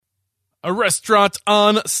A Restaurant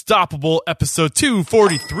Unstoppable, episode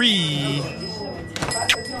 243.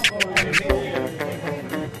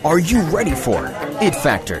 Are you ready for it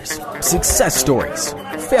factors, success stories,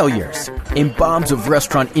 failures, and bombs of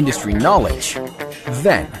restaurant industry knowledge?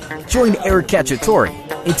 Then, join Eric Cacciatore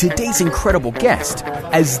and today's incredible guest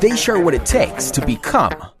as they share what it takes to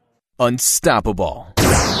become unstoppable.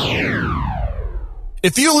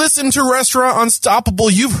 If you listen to Restaurant Unstoppable,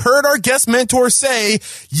 you've heard our guest mentor say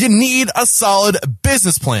you need a solid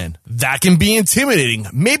business plan. That can be intimidating.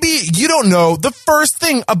 Maybe you don't know the first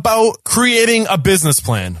thing about creating a business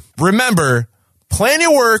plan. Remember, plan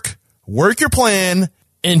your work your plan,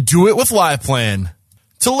 and do it with LivePlan.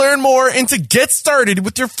 To learn more and to get started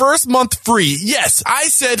with your first month free, yes, I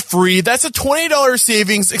said free, that's a $20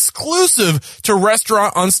 savings exclusive to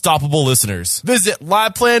Restaurant Unstoppable listeners. Visit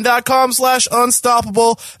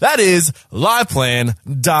liveplan.com/unstoppable. That is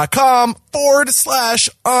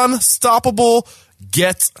liveplan.com/unstoppable.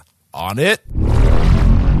 Get on it.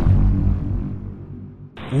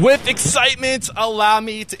 With excitement, allow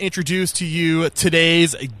me to introduce to you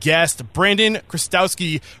today's guest, Brandon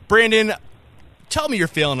Chrostowski. Brandon, tell me you're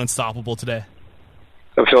feeling unstoppable today.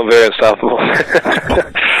 I'm feeling very unstoppable. All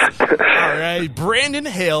right. Brandon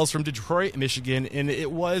hails from Detroit, Michigan, and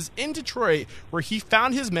it was in Detroit where he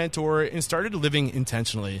found his mentor and started living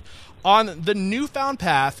intentionally. On the newfound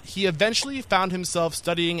path, he eventually found himself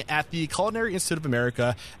studying at the Culinary Institute of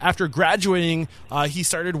America. After graduating, he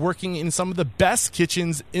started working in some of the best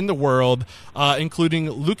kitchens in the world, including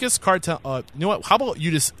Lucas Carton. You know what? How about you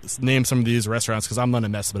just name some of these restaurants, because I'm going to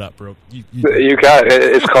mess it up, bro. You got it.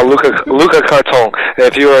 It's called Luca Carton.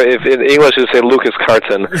 If in English you say Lucas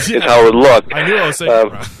Carton, it's how it would look. I knew I was saying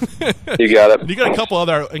it wrong. You got it. You got a couple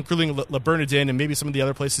other, including Le Bernardin and maybe some of the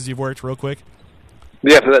other places you've worked, real quick.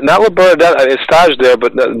 Yeah, not Le Bernardin. I staged there,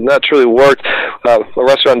 but not truly worked. A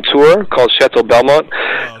restaurant tour called Chateau Belmont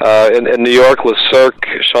in New York, Le Cirque,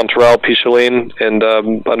 Chanterelle, Picheline, and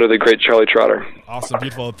under the great Charlie Trotter. Awesome,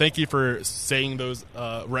 beautiful. Thank you for saying those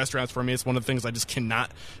restaurants for me. It's one of the things I just cannot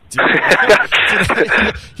do.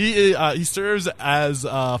 He serves as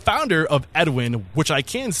founder of Edwin, which I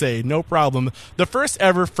can say, no problem, the first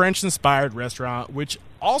ever French-inspired restaurant, which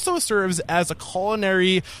also serves as a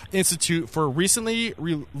culinary institute for recently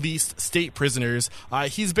released state prisoners.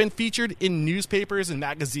 He's been featured in newspapers and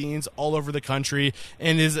magazines all over the country,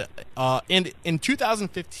 and in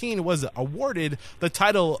 2015 was awarded the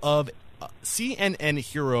title of CNN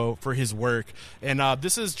hero for his work. And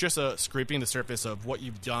this is just scraping the surface of what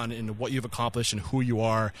you've done and what you've accomplished and who you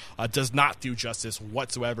are. Does not do justice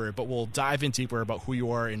whatsoever, but we'll dive in deeper about who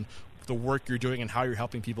you are and the work you're doing and how you're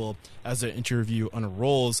helping people as the interview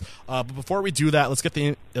unrolls. But before we do that, let's get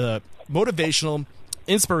the motivational,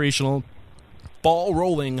 inspirational ball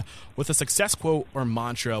rolling with a success quote or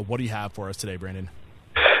mantra. What do you have for us today, Brandon?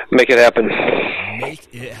 Make it happen. Make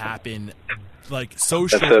it happen. Like, so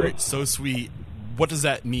short, so sweet. What does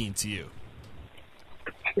that mean to you?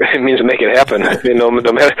 It means make it happen. No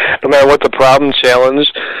matter what the problem, challenge,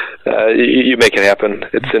 you make it happen.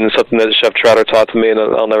 It's something that Chef Trotter taught to me, and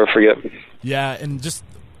I'll never forget. Yeah, and just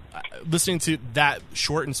listening to that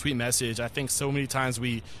short and sweet message, I think so many times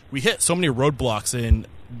we hit so many roadblocks in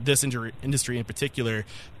this industry in particular.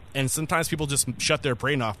 And sometimes people just shut their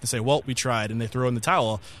brain off and say, well, we tried, and they throw in the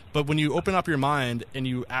towel. But when you open up your mind and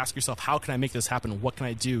you ask yourself, how can I make this happen? What can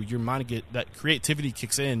I do? Your mind that creativity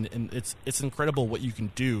kicks in, and it's incredible what you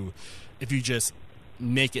can do if you just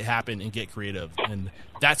make it happen and get creative. And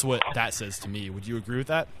that's what that says to me. Would you agree with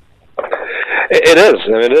that? It is. I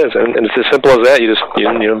mean, it is, and it's as simple as that. You just you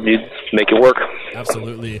make it work.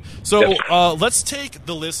 Absolutely. So let's take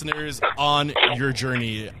the listeners on your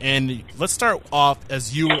journey, and let's start off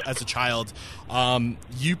as you as a child.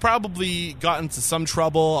 You probably got into some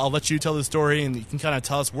trouble. I'll let you tell the story, and you can kind of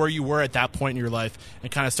tell us where you were at that point in your life, and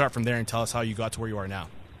kind of start from there and tell us how you got to where you are now.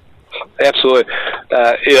 Absolutely.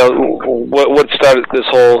 What started this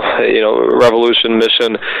whole revolution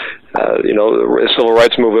mission, civil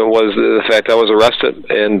rights movement was the fact I was arrested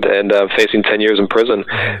and facing 10 years in prison,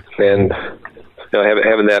 and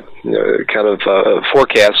having that kind of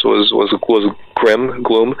forecast was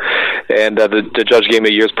gloom, and the judge gave me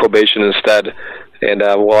a year's probation instead. And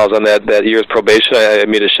while I was on that year's probation, I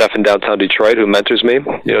meet a chef in downtown Detroit who mentors me,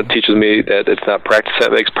 teaches me that it's not practice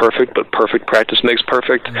that makes perfect, but perfect practice makes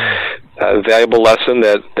perfect. A valuable lesson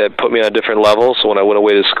that put me on a different level. So when I went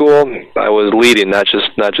away to school, I was leading, not just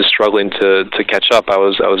struggling to catch up. I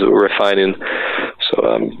was refining. So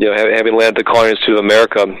having landed at the Culinary Institute of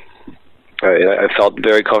America, I felt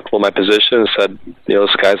very comfortable in my position and said, the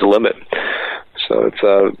sky's the limit. So it's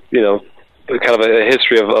kind of a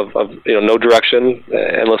history of no direction,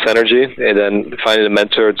 endless energy, and then finding a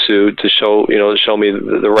mentor to show me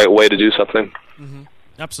the right way to do something. Mm-hmm.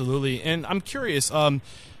 Absolutely. And I'm curious,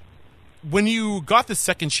 when you got the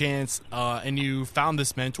second chance and you found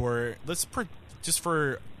this mentor, let's just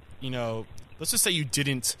say you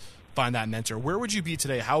didn't find that mentor, where would you be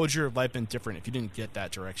today? How would your life been different if you didn't get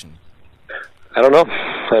that direction? I don't know.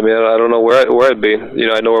 I mean, I don't know where I'd be.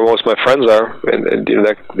 I know where most of my friends are, and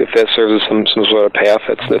that if that serves as some sort of path,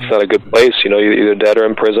 that's not a good place. You're either dead or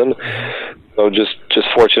in prison. So just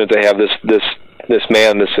fortunate to have this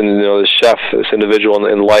man, this chef, this individual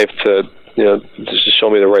in life to just show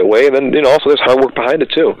me the right way. And then also there's hard work behind it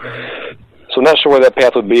too. So I'm not sure where that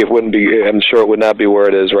path would be. It wouldn't be. I'm sure it would not be where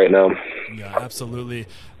it is right now. Yeah, absolutely.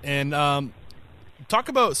 And talk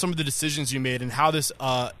about some of the decisions you made and how this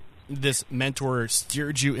mentor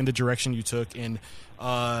steered you in the direction you took. And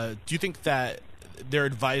do you think that their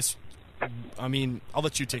advice, I mean, I'll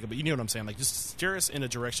let you take it, but you know what I'm saying, like just steer us in a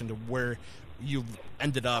direction to where you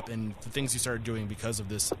ended up and the things you started doing because of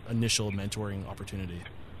this initial mentoring opportunity?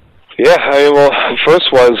 Yeah, I mean, well, first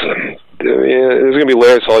was, there's going to be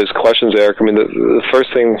layers to all these questions, Eric. I mean, the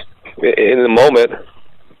first thing in the moment,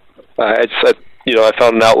 I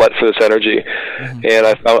found an outlet for this energy, and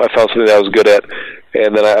I found something that I was good at.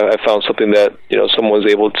 And then I found something that someone was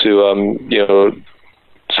able to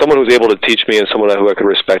someone who was able to teach me, and someone who I could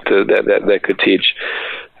respect that could teach.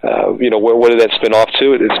 What did that spin off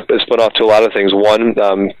to? It spun off to a lot of things. One,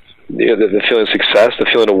 the feeling of success, the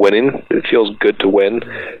feeling of winning. It feels good to win.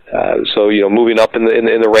 So moving up in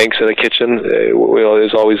the ranks in the kitchen,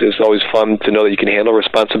 it's always fun to know that you can handle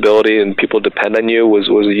responsibility and people depend on you. Was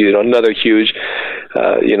another huge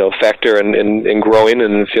factor in growing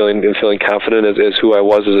and feeling confident as who I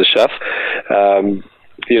was as a chef.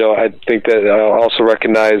 I think that I also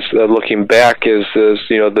recognize looking back is the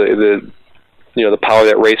power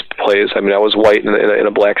that race plays. I mean, I was white in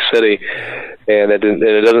a black city, and it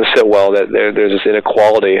doesn't sit well that there's this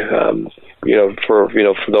inequality. For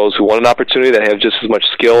those who want an opportunity that have just as much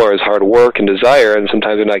skill or as hard work and desire, and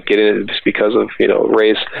sometimes they're not getting it just because of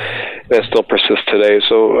race. That still persists today.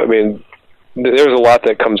 So I mean, there's a lot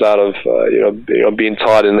that comes out of being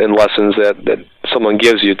taught in lessons that someone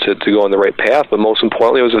gives you to go on the right path. But most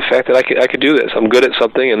importantly, it was the fact that I could do this. I'm good at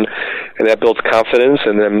something, and that builds confidence.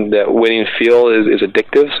 And then that winning feel is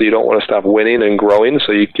addictive. So you don't want to stop winning and growing.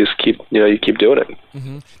 So you just keep doing it.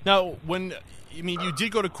 Mm-hmm. Now, you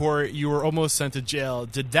did go to court. You were almost sent to jail.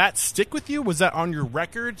 Did that stick with you? Was that on your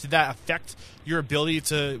record? Did that affect your ability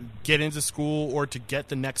to get into school or to get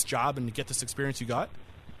the next job and to get this experience you got?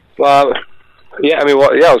 Yeah, I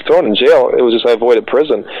was thrown in jail. It was just I avoided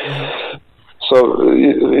prison. So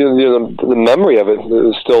the memory of it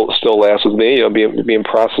still lasts with me. Being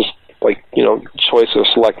processed like choice of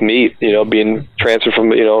select meat. Being transferred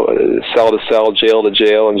from cell to cell, jail to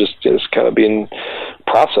jail, and just kind of being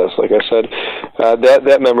processed. Like I said,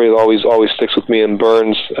 that memory always sticks with me and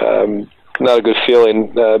burns. Not a good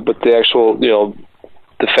feeling, but the actual the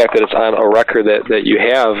fact that it's on a record that you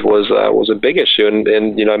have was a big issue, and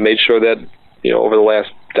I made sure that over the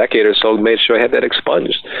last decade or so, made sure I had that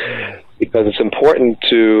expunged, because it's important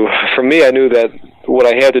for me, I knew that what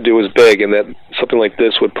I had to do was big, and that something like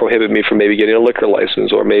this would prohibit me from maybe getting a liquor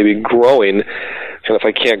license or maybe growing. And if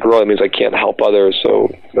I can't grow, that means I can't help others. So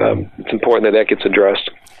it's important that gets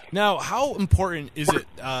addressed. Now, how important is it,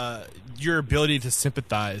 your ability to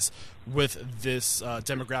sympathize with this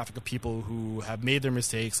demographic of people who have made their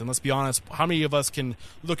mistakes? And let's be honest, how many of us can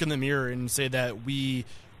look in the mirror and say that we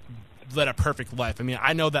led a perfect life? I mean,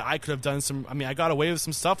 I know that I could have done I got away with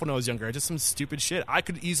some stuff when I was younger. I did some stupid shit. I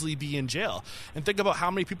could easily be in jail. And think about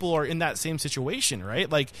how many people are in that same situation, right?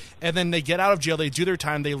 Like, and then they get out of jail, they do their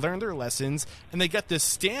time, they learn their lessons, and they get this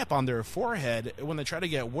stamp on their forehead when they try to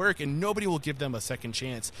get work, and nobody will give them a second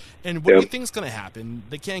chance. And what do you think's going to happen?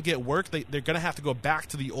 They can't get work. They're going to have to go back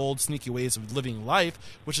to the old sneaky ways of living life,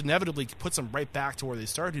 which inevitably puts them right back to where they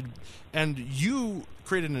started. And you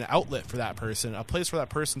created an outlet for that person, a place for that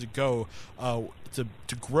person to go to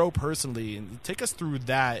grow personally. And take us through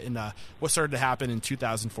that and what started to happen in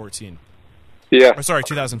 2014. Yeah. Or, sorry,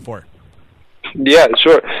 2004. Yeah,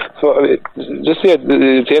 sure. So just to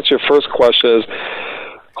answer your first question is,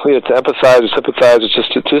 to empathize or sympathize, is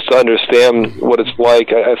just to understand what it's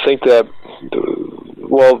like. I think that,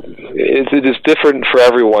 it is different for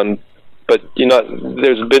everyone, but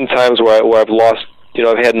there's been times where I've lost.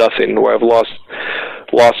 I've had nothing, where I've lost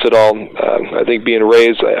it all. I think being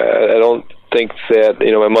raised, I don't think that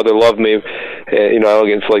my mother loved me. I don't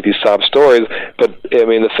get into like these sob stories, but I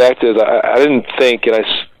mean the fact is I didn't think, and I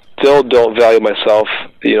still don't value myself,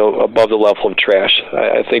 above the level of trash.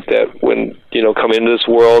 I think that when, coming into this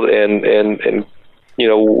world and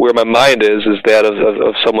where my mind is that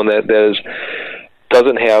of someone that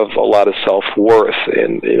doesn't have a lot of self-worth,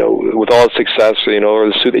 and with all the success, or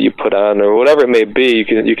the suit that you put on, or whatever it may be, you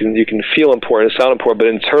can feel important, sound important, but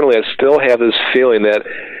internally I still have this feeling that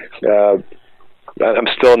I'm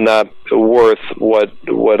still not worth what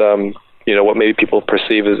maybe people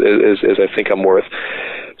perceive as I think I'm worth.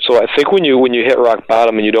 So I think when you hit rock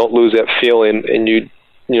bottom and you don't lose that feeling, and you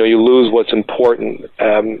lose what's important,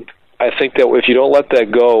 I think that if you don't let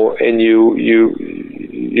that go and you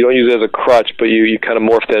don't use it as a crutch, but you kind of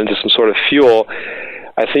morph that into some sort of fuel,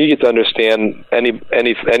 I think you get to understand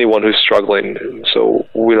anyone who's struggling. So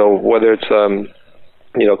whether it's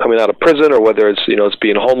coming out of prison, or whether it's it's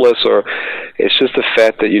being homeless, or it's just the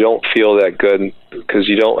fact that you don't feel that good because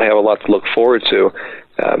you don't have a lot to look forward to,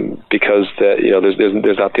 because that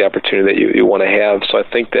there's not the opportunity that you want to have. So I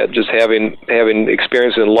think that just having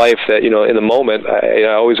experience in life that in the moment, I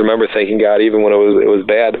always remember thanking God even when it was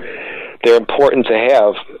bad. They're important to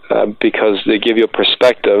have because they give you a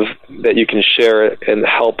perspective that you can share and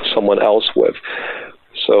help someone else with.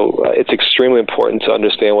 So it's extremely important to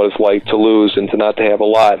understand what it's like to lose and to not to have a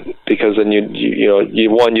lot, because then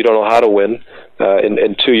one, you don't know how to win,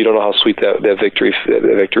 and two, you don't know how sweet that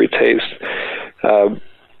victory tastes.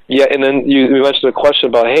 And then you mentioned a question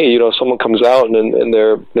about, hey, someone comes out and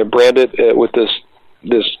they're branded with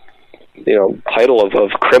this title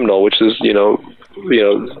of criminal, which is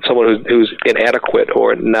someone who's inadequate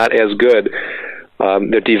or not as good.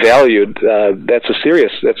 They're devalued. That's a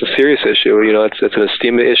serious issue. It's an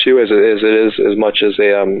esteem issue as it is as much as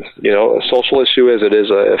a social issue as it is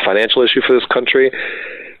a financial issue for this country.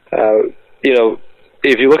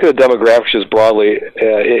 If you look at the demographics just broadly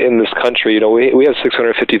in this country, we have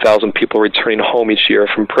 650,000 people returning home each year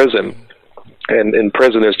from prison, and in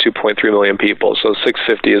prison there's 2.3 million people. So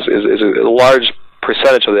 650 is a large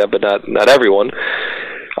percentage of that, but not everyone.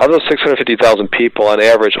 Of those 650,000 people, on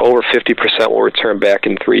average, over 50% will return back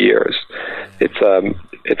in 3 years. It's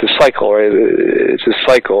a cycle, right? It's a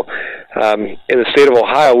cycle. In the state of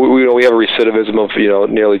Ohio, we have a recidivism of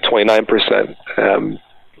nearly 29%.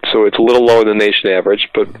 So it's a little lower than the nation average,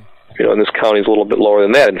 but in this county it's a little bit lower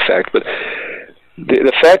than that, in fact. But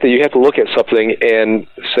the fact that you have to look at something and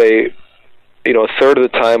say, a third of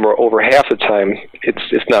the time or over half the time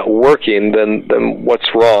it's not working, then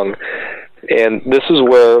what's wrong? And this is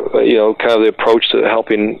where kind of the approach to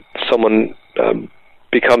helping someone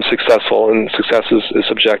become successful, and success is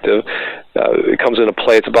subjective. It comes into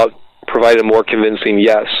play. It's about providing a more convincing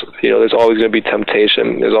yes. There's always going to be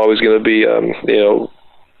temptation. There's always going to be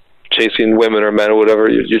chasing women or men or whatever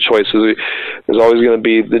your choice is. There's always going to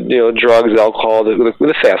be the drugs, alcohol,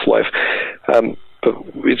 the fast life. But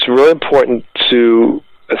it's really important to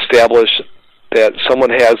establish that someone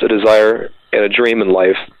has a desire and a dream in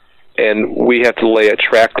life, and we have to lay a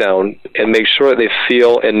track down and make sure that they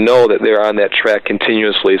feel and know that they're on that track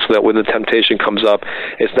continuously, so that when the temptation comes up,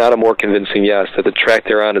 it's not a more convincing yes, that the track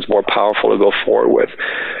they're on is more powerful to go forward with.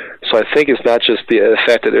 So I think it's not just the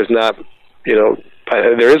fact that there's not,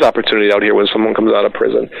 there is opportunity out here when someone comes out of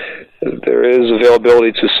prison. There is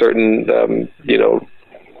availability to certain,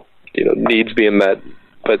 needs being met,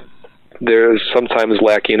 but there's sometimes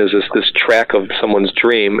lacking is this track of someone's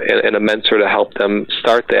dream and a mentor to help them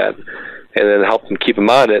start that, and then help them keep them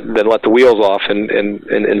on it, and then let the wheels off and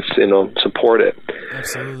support it.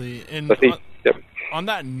 Absolutely. And on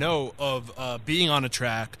that note of being on a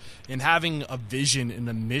track and having a vision and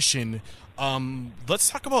a mission, let's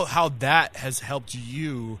talk about how that has helped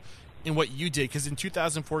you in what you did. Because in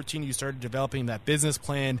 2014, you started developing that business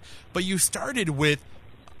plan, but you started with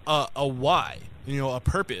a why, a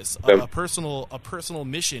purpose, a personal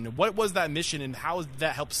mission. What was that mission, and how did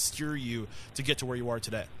that help steer you to get to where you are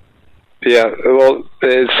today? Yeah, well,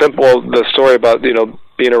 it's simple. The story about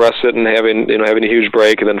being arrested and having a huge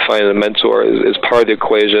break and then finding a mentor is part of the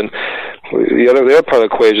equation. The other part of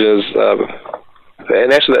the equation is,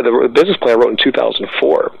 and actually the business plan I wrote in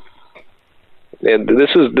 2004. And this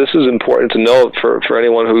is important to know for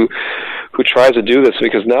anyone who tries to do this,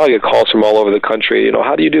 because now I get calls from all over the country.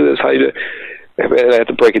 How do you do this? How do you do? And I have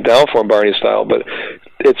to break it down for them, Barney style. But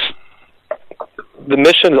the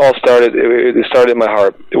mission all started. It started in my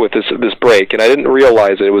heart with this break, and I didn't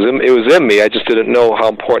realize it. It was in me. I just didn't know how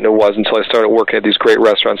important it was until I started working at these great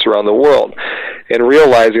restaurants around the world, and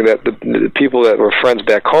realizing that the people that were friends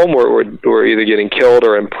back home were either getting killed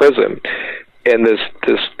or in prison. And this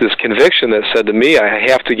conviction that said to me, I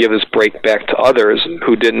have to give this break back to others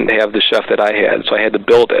who didn't have the chef that I had. So I had to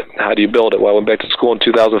build it. How do you build it? Well, I went back to school in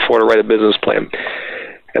 2004 to write a business plan.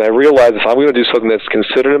 And I realized if I'm going to do something that's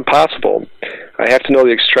considered impossible, I have to know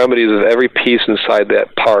the extremities of every piece inside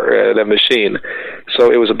that part, that machine.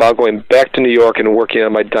 So it was about going back to New York and working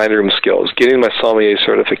on my dining room skills, getting my sommelier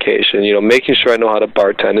certification, making sure I know how to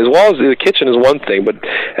bartend, as well as the kitchen is one thing,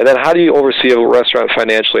 and then how do you oversee a restaurant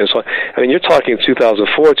financially and so on. I mean, you're talking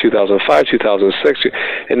 2004, 2005, 2006,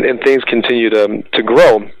 and things continue to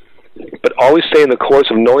grow, but always stay in the course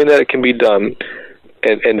of knowing that it can be done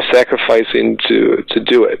and sacrificing to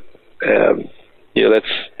do it. That's...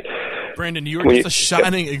 Brandon, you're just a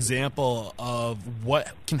shining example of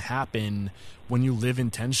what can happen when you live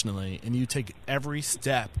intentionally and you take every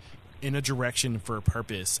step in a direction for a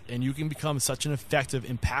purpose, and you can become such an effective,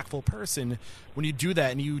 impactful person when you do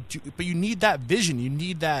that. But you need that vision, you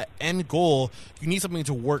need that end goal, you need something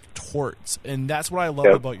to work towards, and that's what I love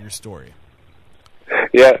about your story.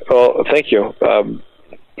 Yeah, well, thank you.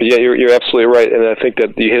 Yeah, you're absolutely right, and I think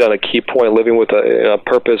that you hit on a key point, living with a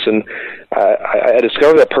purpose, and I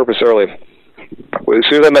discovered that purpose early. As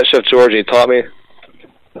soon as I met Chef George and he taught me,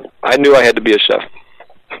 I knew I had to be a chef.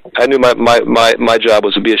 I knew my job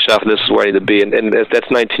was to be a chef, and this is where I need to be, and that's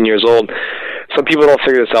 19 years old. Some people don't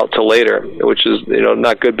figure this out till later, which is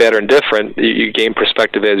not good, bad, or indifferent. You gain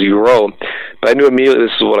perspective as you grow, but I knew immediately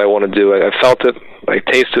this is what I want to do. I felt it, I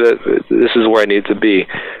tasted it, this is where I need to be.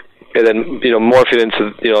 And then, morph it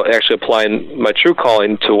into, actually applying my true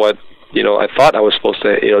calling to what, I thought I was supposed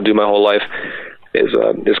to, do my whole life is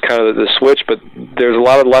kind of the switch. But there's a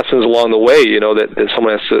lot of lessons along the way, that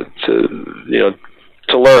someone has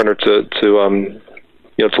to learn or to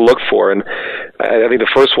look for. And I think the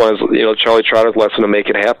first one is, Charlie Trotter's lesson to make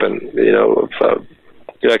it happen.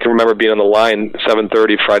 I can remember being on the line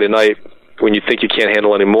 7:30 Friday night when you think you can't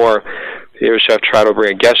handle anymore. Here's Chef Trotter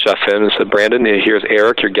bring a guest chef in and said, Brandon, here's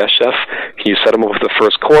Eric, your guest chef. Can you set him up with the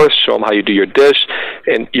first course, show him how you do your dish?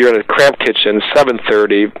 And you're in a cramped kitchen,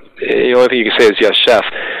 7:30. The only thing you can say is, yes, chef.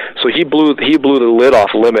 So he blew the lid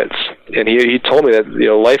off limits. And he told me that,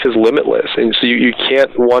 life is limitless. And so you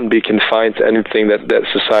can't, one, be confined to anything that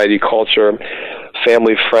society, culture,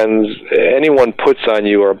 family, friends, anyone puts on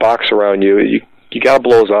you or a box around you. You got to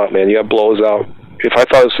blow those out, man. You got to blow those out. If I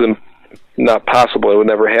thought this was not possible, it would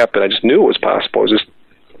never happen. I just knew it was possible. It was just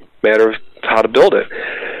a matter of how to build it.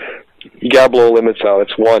 You got to blow limits out.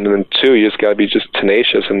 That's one. And then two, you just got to be just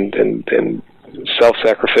tenacious and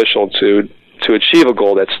self-sacrificial to achieve a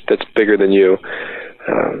goal that's bigger than you.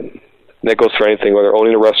 That goes for anything, whether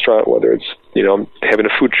owning a restaurant, whether it's having a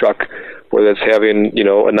food truck, whether it's having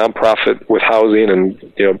a nonprofit with housing and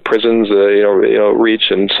prisons, reach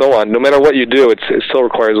and so on. No matter what you do, it still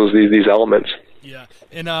requires these elements. Yeah,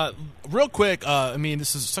 and real quick,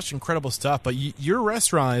 this is such incredible stuff. But your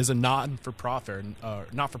restaurant is a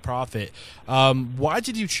not-for-profit. Why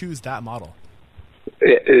did you choose that model?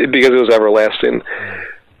 Because it was everlasting.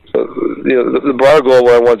 So, the broader goal,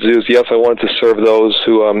 what I wanted to do is, yes, I wanted to serve those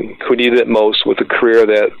who needed it most with the career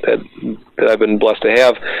that I've been blessed to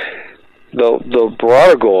have. The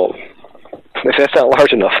broader goal, if that's not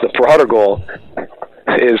large enough, the broader goal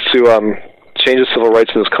is to change the civil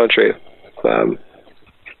rights in this country.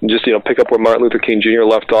 Just pick up where Martin Luther King Jr.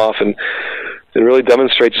 left off and really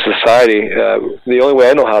demonstrate to society. The only way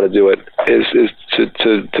I know how to do it is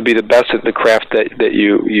to be the best at the craft that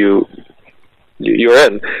you're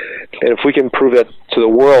in. And if we can prove that to the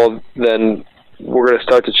world, then we're going to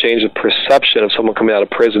start to change the perception of someone coming out of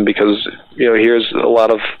prison, because here's a lot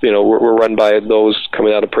of we're run by those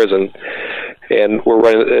coming out of prison, and we're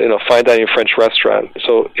running a fine dining French restaurant.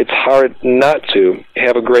 So it's hard not to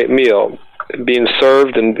have a great meal being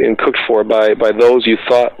served and cooked for by those you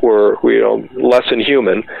thought were less than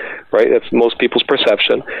human, right? That's most people's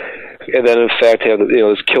perception. And then in fact have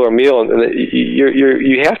this killer meal, and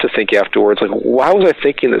you have to think afterwards, like, why was I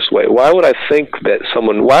thinking this way? Why would I think that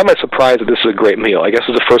why am I surprised that this is a great meal? I guess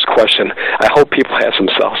is the first question I hope people ask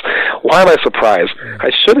themselves. Why am I surprised?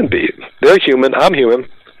 I shouldn't be. They're human, I'm human.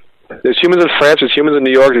 There's humans in France, there's humans in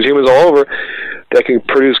New York, there's humans all over that can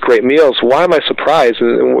produce great meals. Why am I surprised?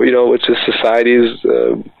 And it's just society's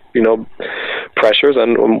pressures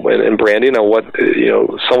and branding on what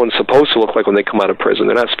someone's supposed to look like when they come out of prison.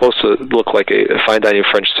 They're not supposed to look like a fine dining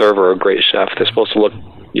French server or a great chef. They're supposed to look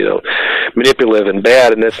manipulative and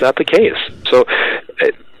bad, and that's not the case. So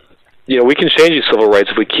we can change these civil rights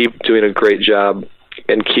if we keep doing a great job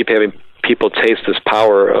and keep having people taste this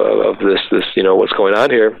power of this what's going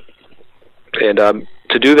on here. And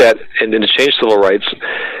to do that and to change civil rights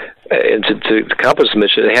and to accomplish the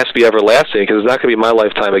mission, it has to be everlasting, because it's not going to be my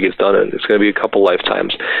lifetime it gets done in. It's going to be a couple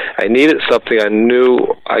lifetimes. I needed something I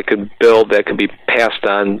knew I could build that could be passed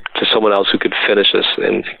on to someone else who could finish this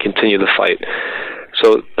and continue the fight.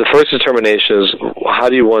 So the first determination is, how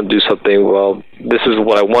do you want to do something? Well, this is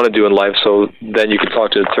what I want to do in life. So then you can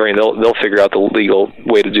talk to an attorney, and they'll figure out the legal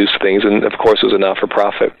way to do things. And of course, it was a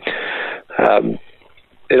not-for-profit.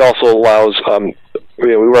 It also allows,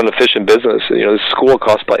 we run an efficient business. The school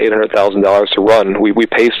costs about $800,000 to run. We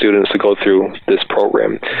pay students to go through this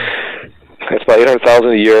program. It's about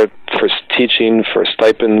 $800,000 a year for teaching, for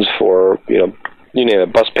stipends, for you name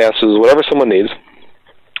it, bus passes, whatever someone needs.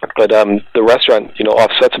 But the restaurant,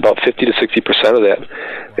 offsets about 50 to 60% of that,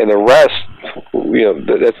 and the rest,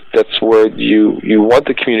 that's where you want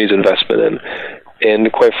the community's investment in,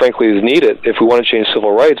 and quite frankly, is needed. If we want to change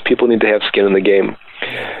civil rights, people need to have skin in the game.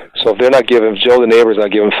 So if they're not giving, if Joe the neighbor's not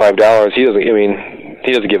giving $5, he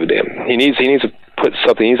doesn't give a damn. He needs to put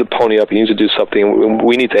something. He needs to pony up. He needs to do something.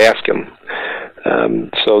 We need to ask him.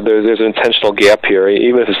 So there's an intentional gap here.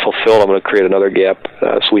 Even if it's fulfilled, I'm going to create another gap.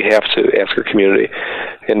 So we have to ask our community.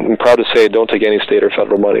 And I'm proud to say, don't take any state or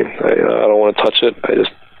federal money. I don't want to touch it. I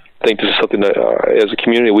just think this is something that, as a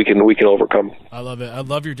community, we can overcome. I love it. I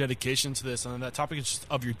love your dedication to this. And that topic is just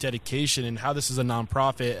of your dedication and how this is a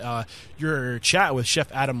nonprofit. Your chat with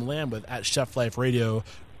Chef Adam Lamb at Chef Life Radio.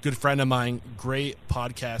 Good friend of mine, great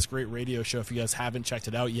podcast, great radio show if you guys haven't checked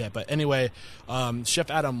it out yet. But anyway, Chef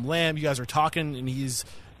Adam Lamb, you guys are talking, and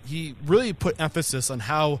he really put emphasis on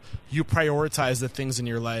how you prioritize the things in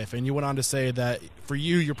your life. And you went on to say that for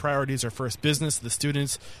you, your priorities are first business, the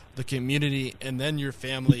students, the community, and then your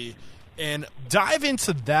family. And dive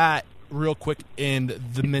into that real quick and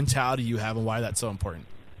the mentality you have and why that's so important.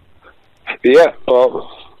 Yeah, well,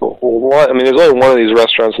 there's only one of these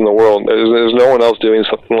restaurants in the world. There's no one else doing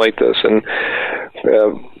something like this, and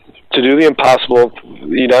to do the impossible,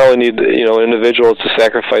 you not only need individuals to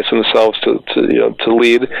sacrifice themselves to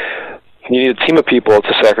lead. You need a team of people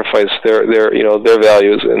to sacrifice their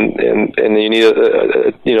values, and you need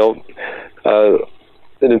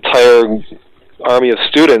an entire army of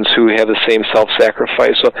students who have the same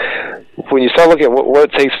self-sacrifice. So when you start looking at what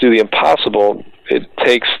it takes to do the impossible, it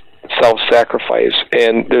takes self-sacrifice,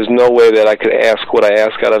 and there's no way that I could ask what I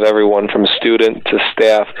ask out of everyone from student to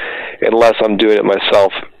staff unless I'm doing it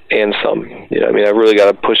myself and some. I really got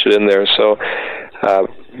to push it in there. So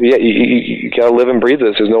you got to live and breathe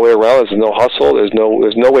this. There's no way around this. There's no hustle. There's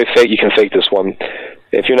no way you can fake this one.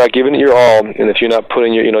 If you're not giving it your all, and if you're not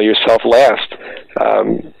putting yourself last,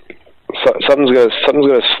 something's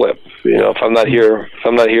gonna slip. If I'm not here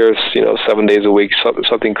 7 days a week,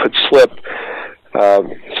 something could slip.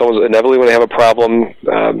 Someone's inevitably going to have a problem.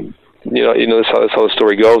 That's how the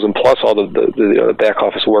story goes, and plus all the back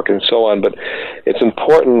office work and so on. But it's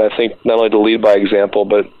important, I think, not only to lead by example,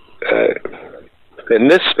 but in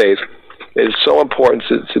this space, it's so important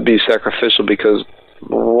to be sacrificial because,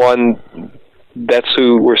 one, that's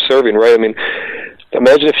who we're serving, right?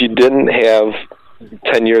 Imagine if you didn't have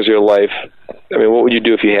 10 years of your life. What would you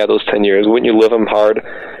do if you had those 10 years? Wouldn't you live them hard?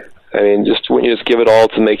 Wouldn't you just give it all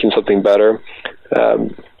to making something better?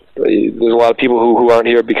 There's a lot of people who aren't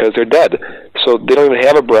here because they're dead, so they don't even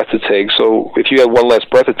have a breath to take. So if you had one last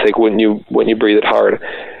breath to take, wouldn't you breathe it hard?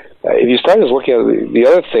 If you start just looking at the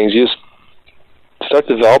other things, you just start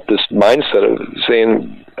to develop this mindset of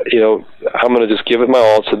saying, I'm going to just give it my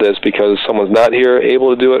all to this because someone's not here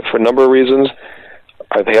able to do it for a number of reasons.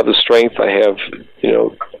 I have the strength, I have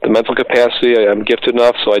the mental capacity, I'm gifted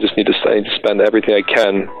enough, so I just need to spend everything I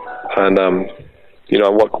can on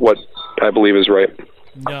what I believe is right.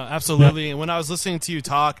 Yeah, absolutely. And when I was listening to you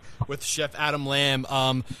talk with Chef Adam Lamb,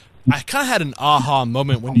 I kind of had an aha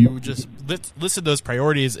moment when you just listed those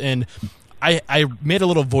priorities, and I made a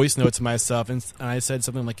little voice note to myself, and I said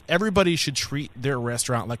something like, everybody should treat their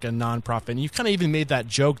restaurant like a nonprofit. And you kind of even made that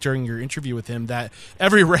joke during your interview with him that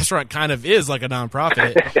every restaurant kind of is like a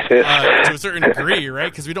nonprofit to a certain degree,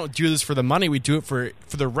 right? Because we don't do this for the money. We do it for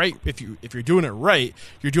the right. If you're doing it right,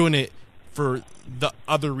 you're doing it for the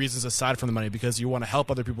other reasons aside from the money, because you want to help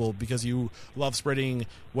other people, because you love spreading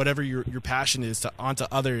whatever your passion is onto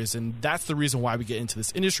others, and that's the reason why we get into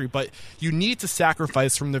this industry. But you need to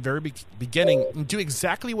sacrifice from the very beginning and do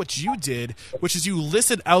exactly what you did, which is you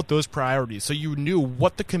listed out those priorities, so you knew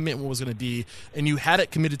what the commitment was going to be, and you had it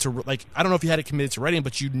committed to, I don't know if you had it committed to writing,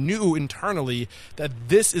 but you knew internally that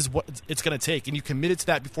this is what it's going to take, and you committed to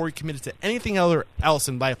that before you committed to anything else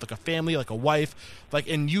in life, like a family, like a wife,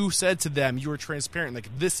 and you said to them, you were transparent,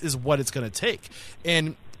 this is what it's going to take.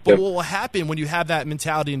 But what will happen when you have that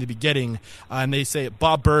mentality in the beginning, and they say,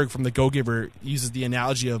 Bob Berg from The Go Giver uses the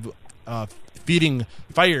analogy of feeding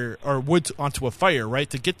fire or wood onto a fire, right?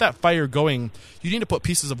 To get that fire going, you need to put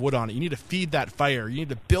pieces of wood on it. You need to feed that fire. You need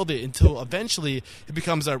to build it until eventually it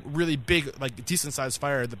becomes a really big, like decent sized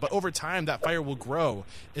fire. But over time, that fire will grow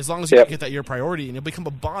as long as you get that your priority, and it'll become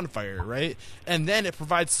a bonfire, right? And then it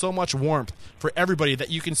provides so much warmth for everybody that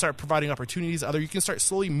you can start providing opportunities. You can start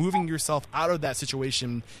slowly moving yourself out of that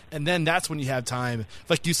situation, and then that's when you have time,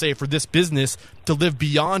 like you say, for this business to live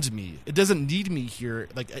beyond me. It doesn't need me here.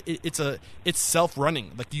 Like it's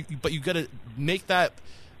self-running. Like but you got to make that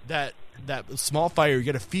small fire. You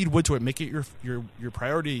got to feed wood to it, make it your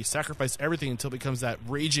priority, sacrifice everything until it becomes that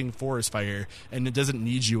raging forest fire, and it doesn't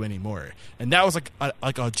need you anymore. And that was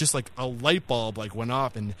just like a light bulb like went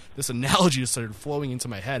off, and this analogy just started flowing into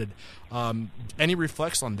my head. Any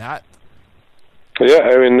reflects on that? Yeah,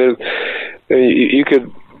 I mean, you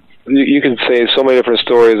can say so many different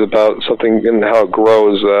stories about something and how it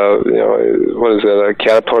grows. What is it? A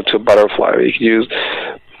caterpillar to a butterfly. You can use,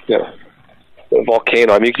 a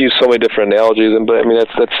volcano. I mean, you can use so many different analogies, but I mean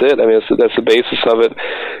that's it. I mean that's the basis of it.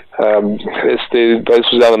 I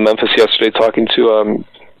was down in Memphis yesterday talking to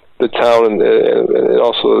the town and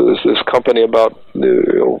also this company about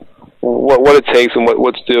what it takes and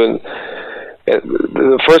what's doing.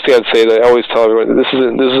 The first thing I'd say that I always tell everyone, this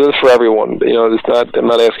isn't for everyone. It's not. I'm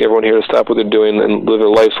not asking everyone here to stop what they're doing and live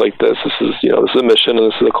their lives like this. This is a mission and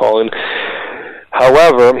this is a calling.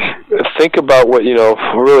 However, think about what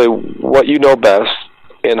really what you know best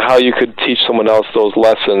and how you could teach someone else those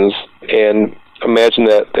lessons, and imagine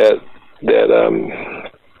the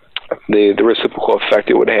reciprocal effect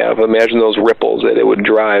it would have. Imagine those ripples that it would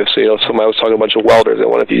drive. So I was talking to a bunch of welders, and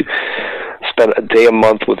what if you spend a day a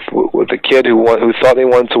month with a kid who thought they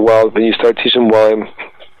wanted to weld, and you start teaching welding.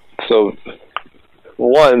 So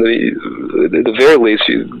one, at the very least,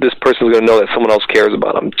 this person is going to know that someone else cares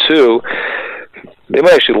about them. Two, they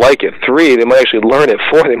might actually like it. Three, they might actually learn it.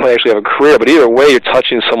 Four, they might actually have a career. But either way, you're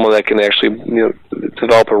touching someone that can actually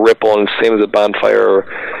develop a ripple, and same as a bonfire or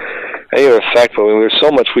any other effect. But there's so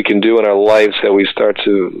much we can do in our lives that we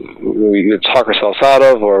either talk ourselves out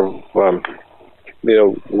of, or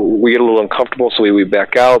we get a little uncomfortable, so we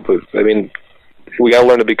back out. But I mean, we got to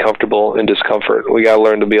learn to be comfortable in discomfort. We got to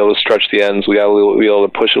learn to be able to stretch the ends. We got to be able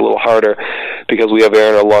to push a little harder because we have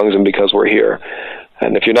air in our lungs and because we're here.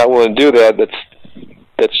 And if you're not willing to do that,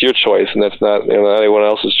 that's your choice, and that's not anyone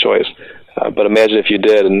else's choice. But imagine if you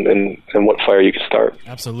did, and what fire you could start.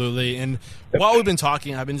 Absolutely. And while we've been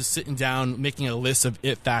talking, I've been just sitting down, making a list of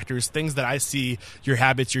it factors, things that I see, your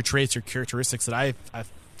habits, your traits, your characteristics that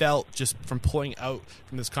I've felt just from pulling out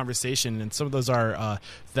from this conversation. And some of those are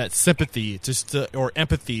that sympathy, or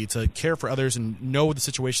empathy, to care for others and know the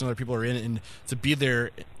situation other people are in, and to be there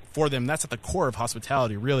for them. That's at the core of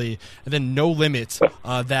hospitality, really. And then no limits,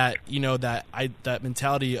 that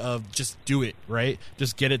mentality of just do it, right?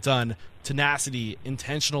 Just get it done. Tenacity,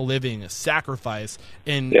 intentional living, sacrifice,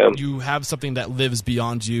 and you have something that lives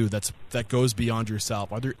beyond you, that goes beyond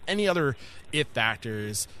yourself. Are there any other it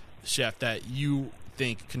factors, Chef, that you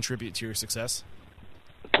think contribute to your success?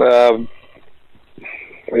 I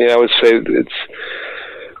would say it's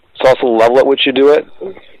also the level at which you do it.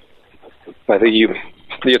 I think you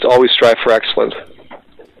have to always strive for excellence.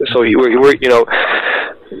 So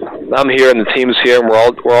I'm here and the team's here, and we're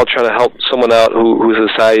all trying to help someone out who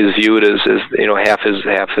society is viewed as half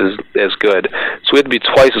as good. So we have to be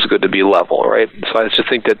twice as good to be level, right? So I just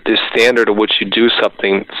think that the standard of which you do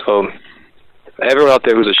something. So everyone out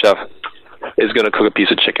there who's a chef is going to cook a piece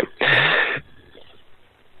of chicken.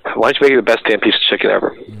 Why don't you make it the best damn piece of chicken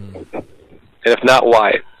ever? And if not,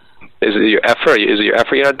 why? Is it your effort? Is it your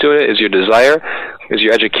effort you're not doing it? Is it your desire? Is it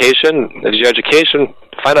your education? If it's your education,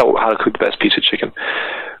 find out how to cook the best piece of chicken.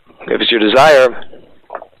 If it's your desire,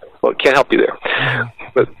 well, it can't help you there.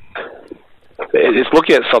 But it's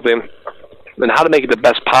looking at something and how to make it the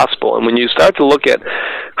best possible. And when you start to look at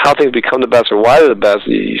how things become the best or why they're the best,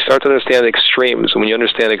 you start to understand extremes. And when you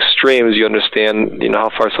understand extremes, you understand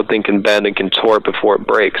how far something can bend and contort before it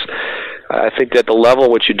breaks. I think that the level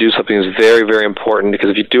at which you do something is very, very important,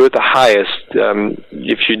 because if you do it the highest,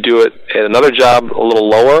 if you do it at another job a little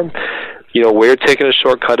lower, where you're taking a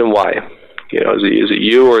shortcut and why. Is it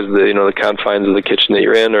you, or is the confines of the kitchen that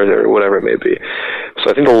you're in, or whatever it may be.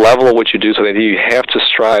 So I think the level at which you do something, you have to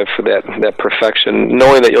strive for that perfection,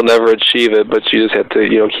 knowing that you'll never achieve it, but you just have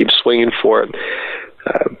to keep swinging for it.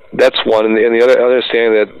 That's one, and the other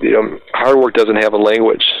understanding that hard work doesn't have a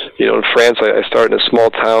language. In France, I started in a small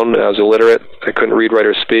town. I was illiterate. I couldn't read, write,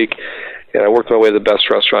 or speak, and I worked my way to the best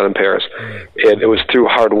restaurant in Paris. And it was through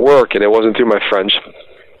hard work, and it wasn't through my French.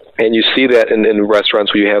 And you see that in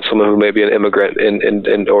restaurants where you have someone who may be an immigrant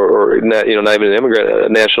or not, not even an immigrant, a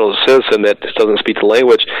national citizen that just doesn't speak the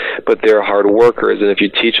language, but they're hard workers, and if you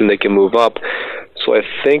teach them, they can move up. So I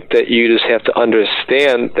think that you just have to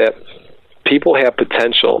understand that people have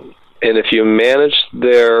potential, and if you manage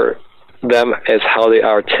them as how they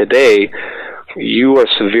are today, you are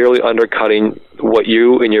severely undercutting what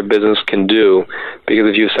you and your business can do, because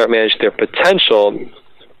if you start managing their potential,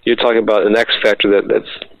 you're talking about an X factor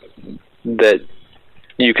that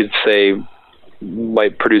you could say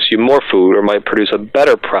might produce you more food, or might produce a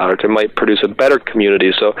better product, or might produce a better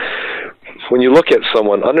community. So when you look at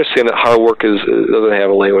someone, understand that hard work doesn't have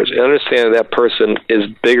a language, and understand that person is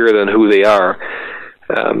bigger than who they are.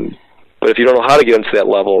 But if you don't know how to get into that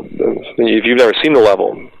level, if you've never seen the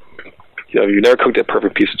level, you've never cooked that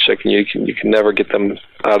perfect piece of chicken, you can never get them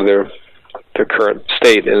out of their current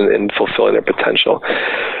state and fulfilling their potential.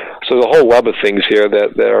 So there's a whole web of things here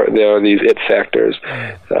that there are these it factors.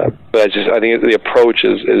 But I think the approach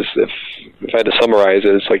is if I had to summarize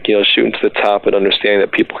it, it's like shooting to the top and understanding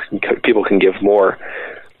that people can give more.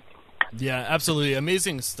 Yeah, absolutely,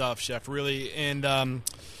 amazing stuff, Chef. Really, and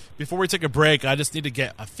before we take a break, I just need to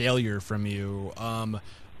get a failure from you.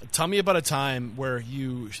 Tell me about a time where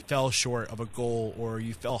you fell short of a goal, or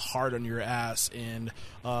you fell hard on your ass, and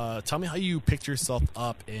tell me how you picked yourself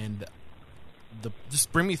up, and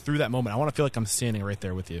just bring me through that moment. I want to feel like I'm standing right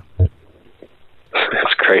there with you.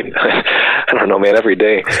 That's great. I don't know, man. Every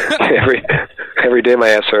day, every day my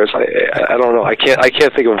ass hurts. I don't know. I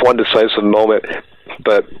can't think of one decisive moment,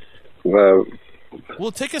 but well,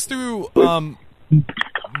 take us through.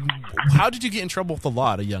 How did you get in trouble with the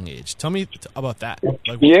law at a young age? Tell me about that.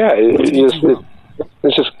 It's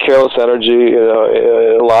just careless energy,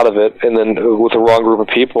 a lot of it, and then with the wrong group of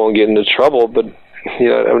people and get into trouble. But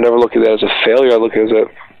I would never look at that as a failure. I look at it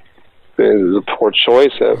as a poor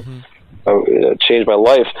choice that changed my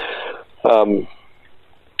life.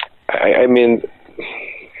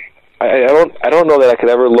 I don't know that I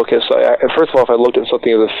could ever look at. First of all, if I looked at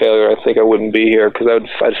something as a failure, I think I wouldn't be here, because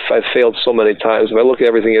I've failed so many times. If I look at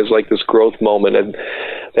everything as like this growth moment, and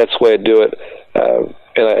that's the way I do it.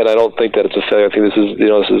 And I don't think that it's a failure. I think this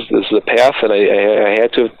is a path, and I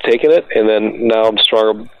had to have taken it, and then now I'm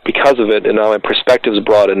stronger because of it, and now my perspective's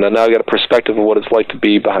broadened, and now I've got a perspective of what it's like to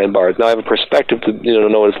be behind bars. Now I have a perspective to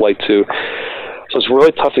know what it's like to. So it's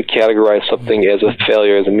really tough to categorize something as a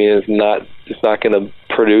failure. As it's not going to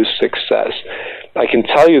produce success. I can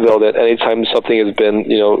tell you though that anytime something has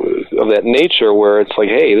been of that nature, where it's like,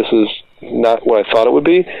 hey, this is not what I thought it would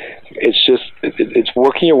be, it's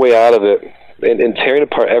working your way out of it and tearing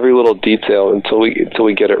apart every little detail until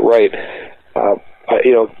we get it right. A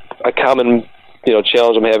common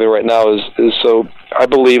challenge I'm having right now is so I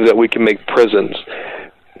believe that we can make prisons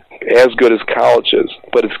as good as colleges,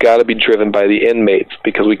 but it's got to be driven by the inmates,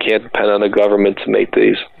 because we can't depend on the government to make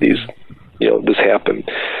this happen.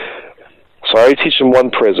 So I already teach in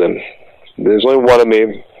one prison. There's only one of me,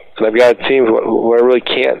 and I've got a team who I really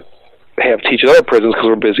can't have teach in other prisons because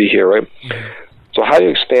we're busy here, right? Mm-hmm. So how do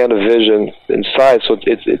you expand a vision inside? So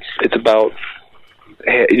it's about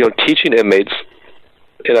teaching inmates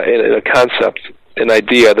in a concept, an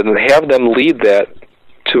idea, then have them lead that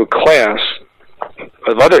to a class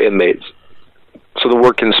of other inmates, so the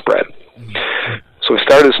word can spread. Mm-hmm. So we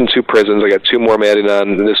started this in 2 prisons. I got 2 more I'm adding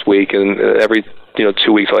on this week, and every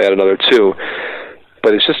 2 weeks I'll add another 2.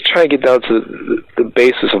 But it's just trying to get down to the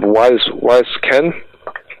basis of why this can,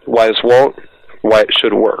 why this won't, why it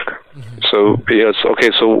should work. Mm-hmm. So it's okay.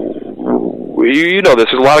 So this.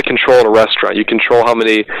 There's a lot of control in a restaurant. You control how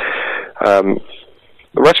many. The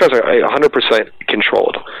restaurants are 100%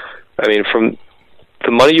 controlled. From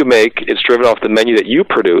the money you make, it's driven off the menu that you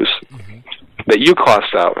produce, mm-hmm. that you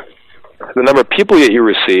cost out. The number of people that you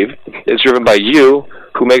receive is driven by you,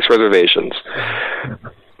 who makes reservations.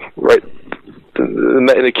 Right?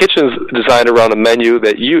 The kitchen's designed around a menu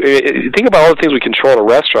that you think about all the things we control in a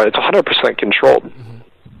restaurant. It's 100% controlled. Mm-hmm.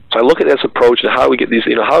 So I look at this approach and how we get these.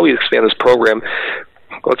 How do we expand this program?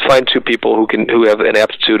 Let's find 2 people who have an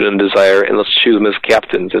aptitude and a desire, and let's choose them as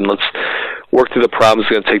captains, and let's work through the problems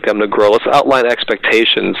that's going to take them to grow. Let's outline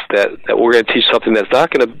expectations that we're going to teach something that's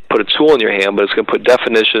not going to put a tool in your hand, but it's going to put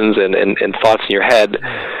definitions and thoughts in your head.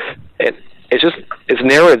 And it's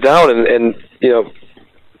narrowing it down. And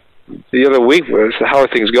the other week, how are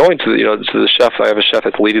things going to the chef? I have a chef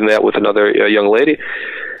that's leading that with another young lady,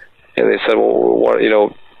 and they said,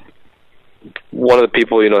 well, one of the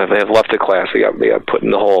people, have left the class. They got put in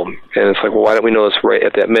the hole, and it's like, well, why don't we know this right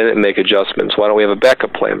at that minute and make adjustments? Why don't we have a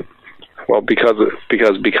backup plan? Well, because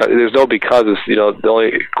there's no because. It's, the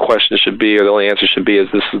only question should be, or the only answer should be, is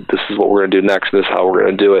this is what we're going to do next, and this is how we're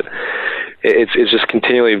going to do it. It's just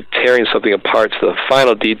continually tearing something apart to the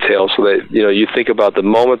final detail, so that you think about the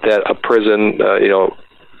moment that a prison,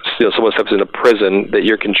 someone steps into prison, that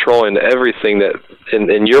you're controlling everything that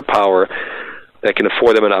in your power that can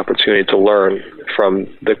afford them an opportunity to learn, from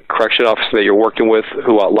the correction officer that you're working with,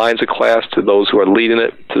 who outlines a class, to those who are leading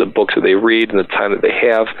it, to the books that they read and the time that they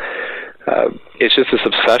have. It's just this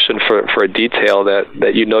obsession for a detail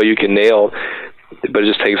that you can nail, but it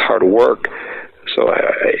just takes hard work. So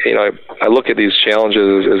I look at these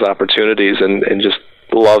challenges as opportunities, and just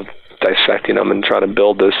love dissecting them and trying to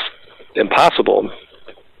build this impossible,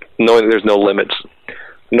 knowing that there's no limits,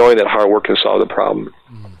 knowing that hard work can solve the problem.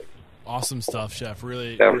 Awesome stuff, Chef.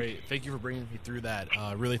 Really great. Thank you for bringing me through that.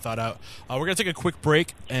 Really thought out. We're going to take a quick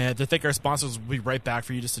break, and to thank our sponsors, we'll be right back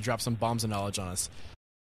for you just to drop some bombs of knowledge on us.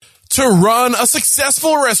 To run a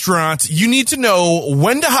successful restaurant, you need to know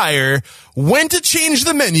when to hire, when to change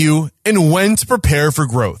the menu, and when to prepare for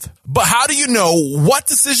growth. But how do you know what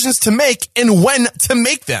decisions to make and when to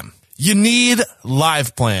make them? You need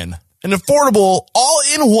LivePlan, an affordable,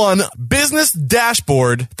 all-in-one business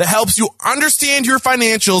dashboard that helps you understand your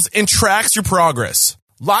financials and tracks your progress.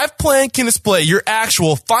 LivePlan can display your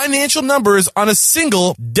actual financial numbers on a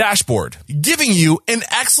single dashboard, giving you an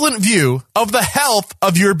excellent view of the health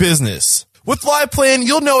of your business. With LivePlan,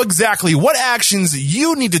 you'll know exactly what actions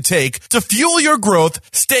you need to take to fuel your growth,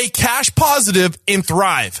 stay cash positive, and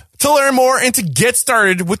thrive. To learn more and to get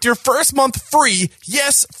started with your first month free,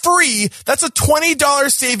 yes, free, that's a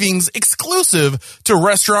 $20 savings exclusive to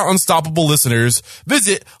Restaurant Unstoppable listeners.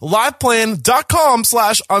 Visit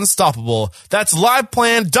liveplan.com/unstoppable. That's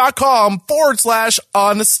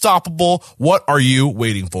liveplan.com/unstoppable. What are you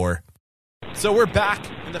waiting for? So we're back,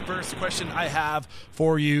 and the first question I have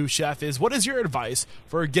for you, Chef, is what is your advice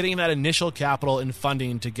for getting that initial capital and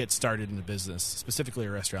funding to get started in a business, specifically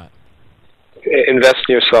a restaurant? Invest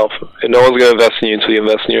in yourself, and no one's going to invest in you until you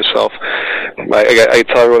invest in yourself. I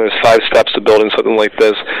tell everyone there's 5 steps to building something like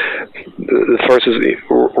this. The first is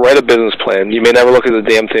write a business plan. You may never look at the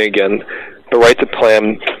damn thing again, but write the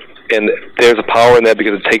plan, and there's a power in that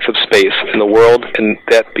because it takes up space in the world, and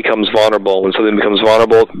that becomes vulnerable. When something becomes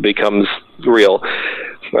vulnerable, it becomes real.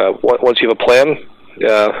 Once you have a plan,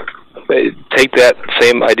 take that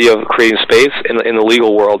same idea of creating space in the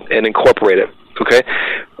legal world and incorporate it, okay?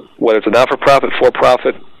 Whether it's a not-for-profit,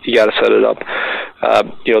 for-profit, you got to set it up.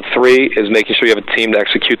 3 is making sure you have a team to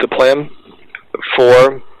execute the plan.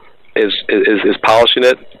 4 is polishing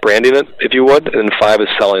it, branding it, if you would, and then 5 is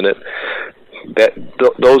selling it.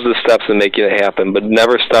 Those are the steps in making it happen, but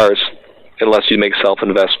never starts unless you make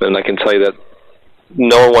self-investment. And I can tell you that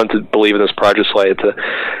no one wanted to believe in this project, so I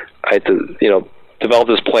had to develop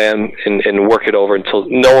this plan and work it over until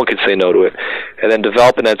no one could say no to it, and then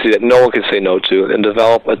develop an entity that no one could say no to, and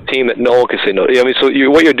develop a team that no one could say no to. So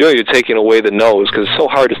what you're doing, you're taking away the no's, because it's so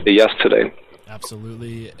hard to say yes today.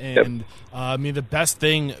 Absolutely. And the best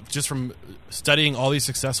thing, just from studying all these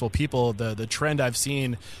successful people, the trend I've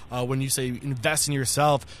seen when you say invest in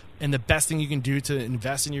yourself, and the best thing you can do to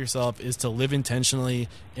invest in yourself is to live intentionally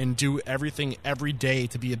and do everything every day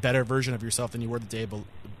to be a better version of yourself than you were the day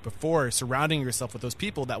before, surrounding yourself with those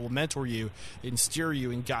people that will mentor you and steer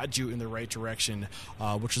you and guide you in the right direction,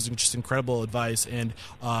 which is just incredible advice. And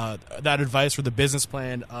that advice for the business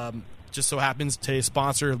plan just so happens today's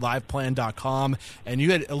sponsor, liveplan.com. And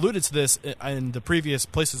you had alluded to this in the previous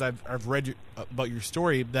places I've read about your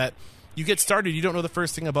story, that you get started, you don't know the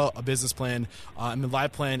first thing about a business plan.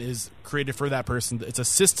 LivePlan is created for that person. It's a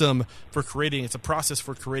system for creating, it's a process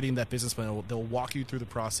for creating that business plan. They'll walk you through the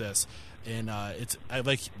process. And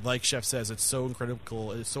like Chef says, it's so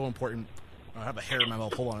critical, it's so important. I have a hair in my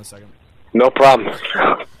mouth. Hold on a second. No problem.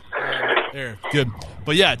 There, good.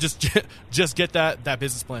 But yeah, just get that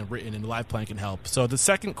business plan written, and LivePlan can help. So the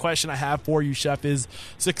second question I have for you, Chef, is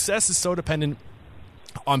success is so dependent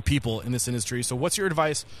on people in this industry. So what's your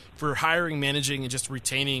advice for hiring, managing, and just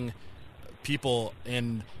retaining people?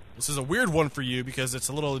 And this is a weird one for you because it's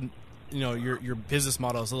a little, your business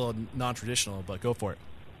model is a little non-traditional, but go for it.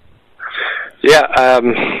 Yeah, that's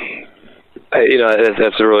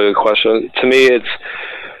a really good question. To me, it's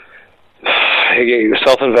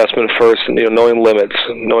self-investment first, knowing limits.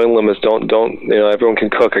 Don't everyone can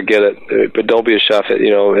cook, I get it, but don't be a chef in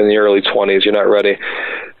the early 20s. You're not ready.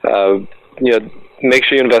 Make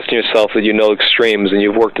sure you invest in yourself, that extremes and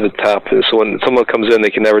you've worked at the top. So when someone comes in,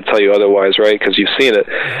 they can never tell you otherwise, right? Because you've seen it.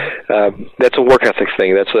 That's a work ethic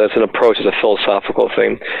thing. That's an approach. It's a philosophical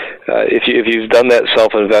thing. If you've done that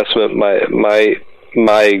self-investment, my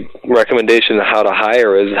my recommendation on how to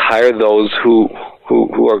hire is hire those who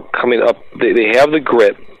are coming up. They have the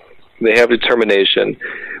grit, they have determination.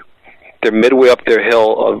 They're midway up their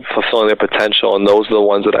hill of fulfilling their potential, and those are the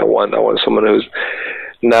ones that I want. I want someone who's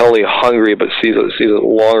not only hungry but sees a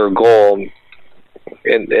longer goal,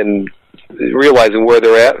 and realizing where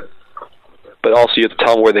they're at. But also, you have to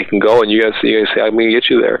tell them where they can go, and you guys say, "I'm going to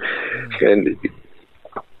get you there." And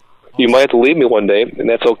you might have to leave me one day, and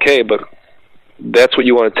that's okay. But that's what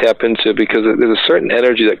you want to tap into, because there's a certain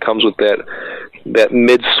energy that comes with that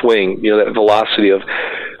mid swing. That velocity of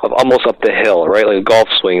almost up the hill, right? Like a golf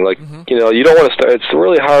swing. Like you don't want to start. It's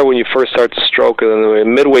really hard when you first start to stroke, and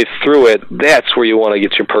then midway through it, that's where you want to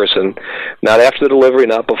get your person. Not after the delivery,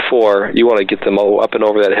 not before. You want to get them all up and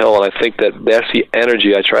over that hill, and I think that's the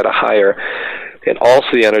energy I try to hire, and also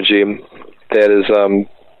the energy that is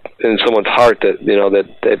in someone's heart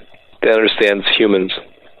that understands humans.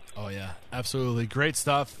 Oh yeah, absolutely, great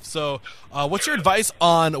stuff. So, what's your advice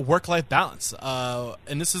on work-life balance?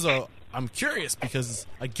 And this is I'm curious because,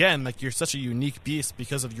 again, like, you're such a unique beast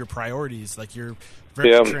because of your priorities. Like, you're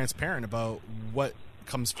very transparent about what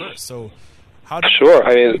comes first. So, how do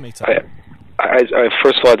you make time? I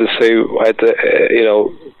first of all have to say, I had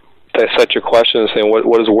to, dissect your question and saying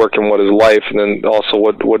what is work and what is life, and then also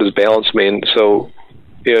what does balance mean. So,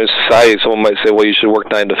 in society, someone might say, well, you should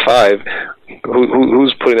work 9 to 5.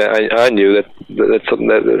 Who's putting that on you? That's something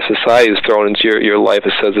that society is throwing into your life.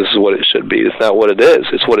 It says this is what it should be. It's not what it is.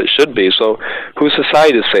 It's what it should be. So who's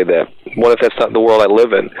society to say that? What if that's not the world I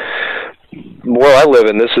live in? The world I live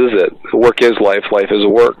in, this is it. Work is life. Life is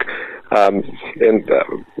work.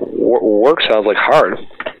 Work sounds like hard.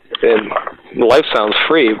 And life sounds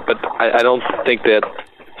free, but I don't think that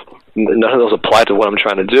none of those apply to what I'm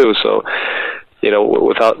trying to do. So,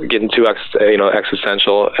 without getting too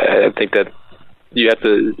existential, I think that you have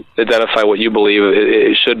to identify what you believe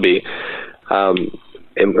it should be, and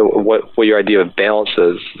what your idea of balance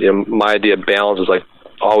is. My idea of balance is like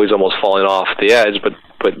always almost falling off the edge, but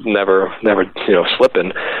never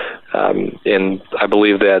slipping. And I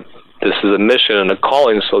believe that this is a mission and a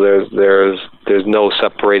calling. So there's no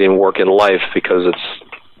separating work and life, because it's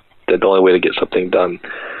the only way to get something done.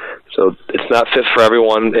 So it's not fit for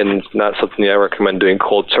everyone, and it's not something I recommend doing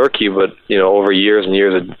cold turkey. But over years and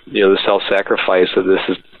years of the self-sacrifice,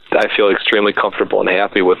 I feel extremely comfortable and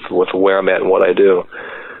happy with where I'm at and what I do.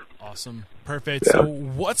 Awesome, perfect. Yeah. So,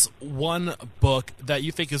 what's one book that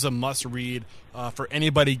you think is a must-read for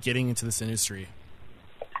anybody getting into this industry?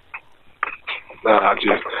 A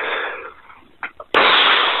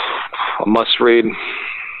must-read.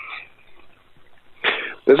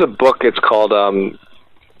 There's a book. It's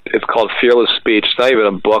called Fearless Speech. It's not even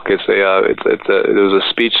a book. It was a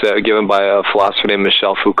speech given by a philosopher named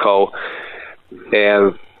Michel Foucault,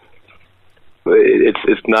 and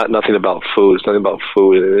it's nothing about food. It's nothing about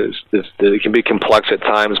food. It can be complex at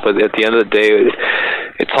times, but at the end of the day,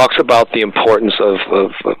 it talks about the importance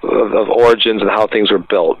of origins and how things were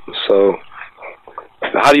built. So,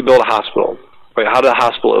 how do you build a hospital? Right? How did a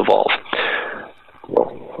hospital evolve?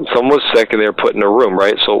 Well, someone was sick and they were put in a room,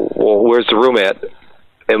 right? So, where's the room at?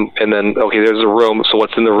 And then, okay, there's a room, so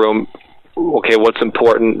what's in the room? Okay, what's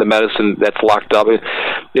important? The medicine that's locked up.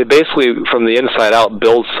 It basically, from the inside out,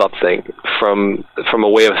 builds something from a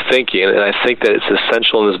way of thinking, and I think that it's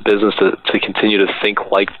essential in this business to continue to think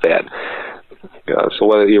like that. So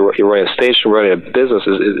whether you're running a station, running a business,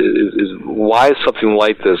 is why is something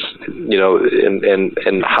like this,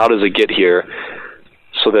 and how does it get here,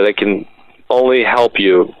 so that it can only help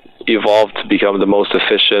you evolve to become the most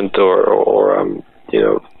efficient or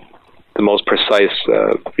the most precise,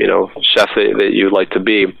 chef that you'd like to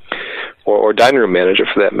be, or dining room manager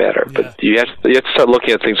for that matter. Yeah. But you have to start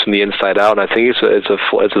looking at things from the inside out. And I think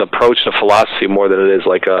it's an approach and a philosophy more than it is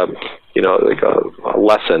like a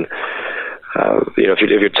lesson. If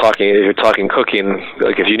you're talking cooking,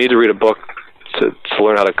 like if you need to read a book to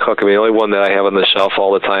learn how to cook, I mean, the only one that I have on the shelf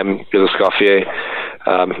all the time is Escoffier,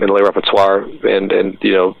 and Le Repertoire, and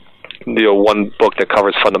one book that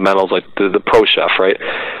covers fundamentals like the Pro Chef, right?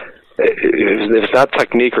 If it's not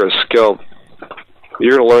technique or a skill,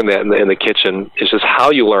 you're going to learn that in the kitchen. It's just how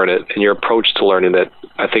you learn it and your approach to learning it,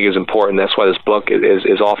 I think, is important. That's why this book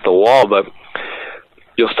is off the wall, but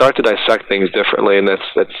you'll start to dissect things differently, and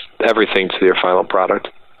that's everything to your final product.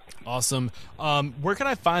 Awesome. Where can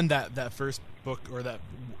I find that first book, or that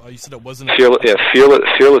you said it wasn't?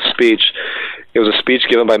 Fearless Speech. It was a speech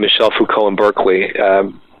given by Michel Foucault in Berkeley.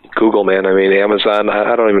 Google, man. I mean, Amazon.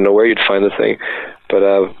 I don't even know where you'd find the thing, but.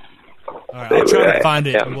 All right, I'll try to find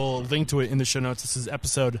it. Yeah. We'll link to it in the show notes. This is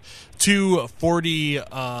episode 240.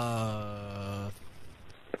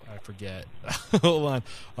 forget. Hold on.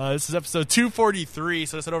 This is episode 243.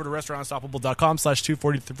 So just head over to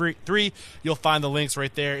restaurantunstoppable.com/243. You'll find the links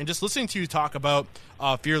right there. And just listening to you talk about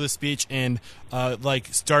fearless speech and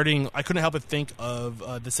starting, I couldn't help but think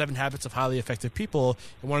of the 7 habits of highly effective people.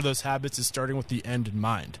 And one of those habits is starting with the end in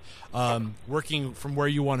mind. Working from where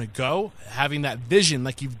you want to go, having that vision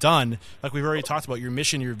like you've done, like we've already talked about, your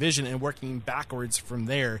mission, your vision, and working backwards from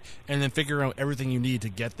there, and then figuring out everything you need to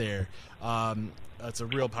get there. It's a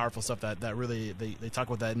real powerful stuff that really they talk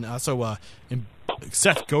about that. And also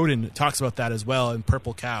Seth Godin talks about that as well in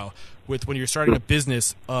Purple Cow, with when you're starting a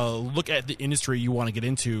business, look at the industry you want to get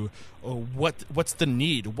into. What's the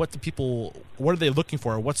need? What are they looking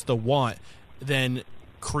for? What's the want? Then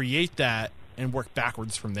create that and work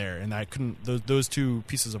backwards from there. And I couldn't, those 2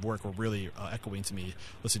 pieces of work were really echoing to me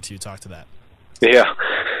listening to you talk to that. Yeah.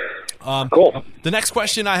 Cool. The next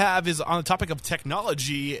question I have is on the topic of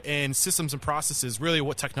technology and systems and processes. Really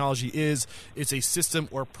what technology is, it's a system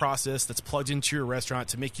or process that's plugged into your restaurant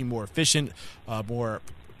to make you more efficient, more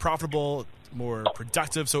profitable, more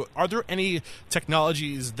productive. So are there any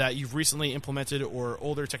technologies that you've recently implemented or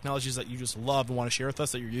older technologies that you just love and want to share with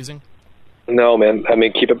us that you're using? No, man. I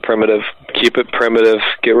mean, keep it primitive. Get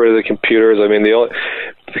rid of the computers. I mean, the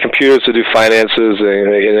computers to do finances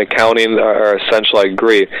and accounting are essential. I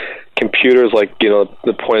agree. Computers, like,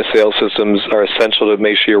 the point of sale systems, are essential to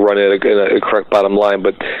make sure you're running a correct bottom line.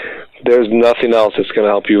 But there's nothing else that's going to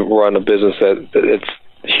help you run a business that it's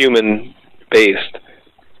human based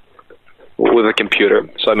with a computer.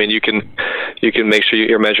 So I mean, you can make sure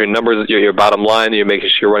you're measuring numbers, your bottom line. You're making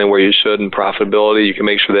sure you're running where you should in profitability. You can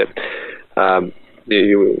make sure that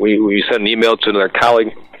you send an email to another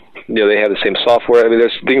colleague, they have the same software. I mean,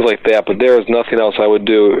 there's things like that, but there is nothing else I would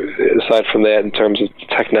do aside from that in terms of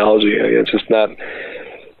technology. I mean, it's just not.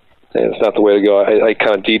 It's not the way to go. I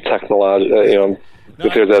kind of de-technology,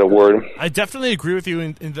 if there's that a word. I definitely agree with you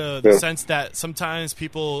in the sense that sometimes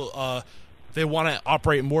people they want to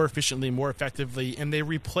operate more efficiently, more effectively, and they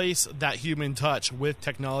replace that human touch with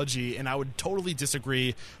technology. And I would totally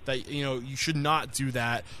disagree that you should not do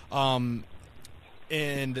that.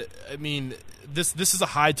 And I mean, this is a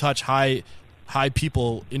high touch, high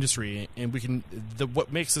people industry, and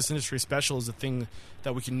what makes this industry special is the thing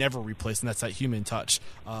that we can never replace, and that's that human touch.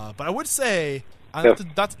 But I would say, not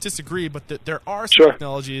to disagree, but that there are some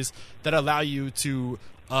technologies that allow you to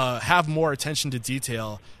have more attention to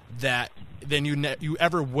detail than you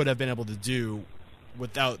ever would have been able to do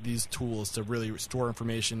without these tools to really store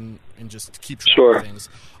information and just keep track of things.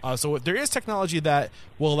 So there is technology that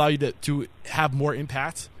will allow you to have more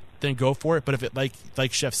impact, then go for it. But if it,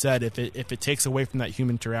 like Chef said, if it takes away from that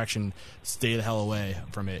human interaction, stay the hell away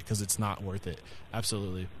from it, because it's not worth it.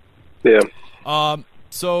 Absolutely. Yeah.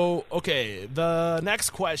 So, okay, the next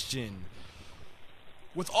question.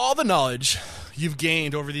 With all the knowledge you've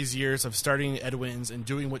gained over these years of starting Edwin's and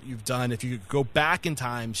doing what you've done, if you could go back in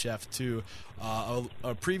time, Chef, to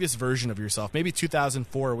a previous version of yourself, maybe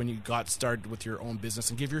 2004 when you got started with your own business,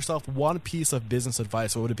 and give yourself one piece of business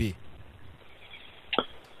advice, what would it be?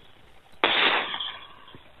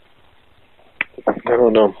 I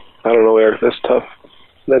don't know, Eric. That's tough.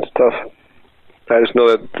 I just know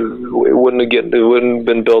that it wouldn't have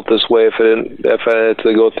been built this way if I had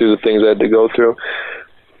to go through the things I had to go through.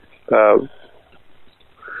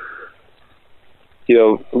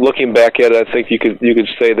 Looking back at it, I think you could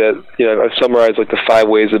say that I've summarized like the 5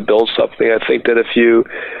 ways to build something. I think that if you,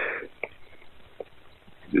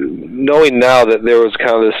 knowing now that there was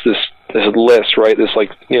kind of this list, right? This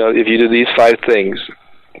if you did these 5 things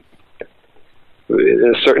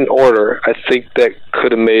in a certain order, I think that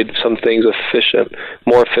could have made some things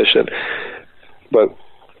more efficient. But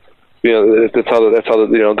that's how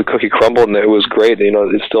the cookie crumbled, and it was great.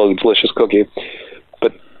 It's still a delicious cookie.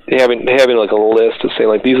 But having like a list of saying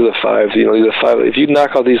like these are the 5. These are the 5. If you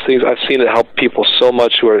knock out these things, I've seen it help people so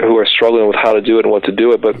much who are struggling with how to do it and what to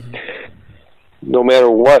do it. But no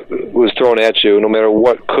matter what was thrown at you, no matter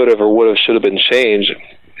what could have or would have should have been changed,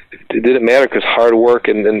 it didn't matter, because hard work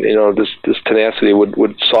and this tenacity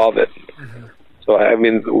would solve it. Mm-hmm. So I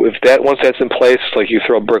mean, once that's in place, it's like you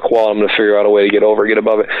throw a brick wall. I'm going to figure out a way to get over, get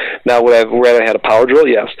above it. Now, would I have rather had a power drill?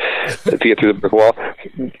 Yes, to get through the brick wall.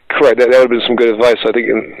 Correct. That would have been some good advice. So I think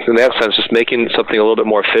in that sense, just making something a little bit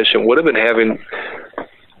more efficient would have been having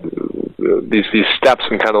these steps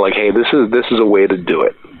and kind of like, hey, this is a way to do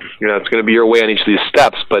it. It's going to be your way on each of these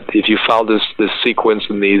steps. But if you followed this sequence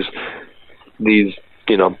and these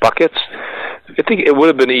buckets, I think it would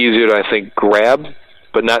have been easier to, grab,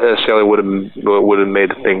 but not necessarily would have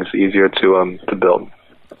made things easier to build.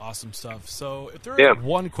 Awesome stuff. So if there was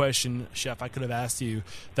one question, Chef, I could have asked you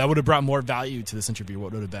that would have brought more value to this interview,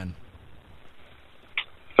 what would it have been?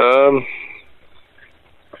 I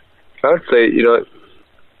would say,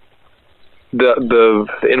 the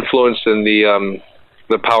influence and the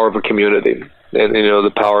power of a community, and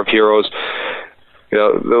the power of heroes.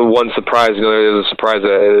 The one surprise, there's a surprise.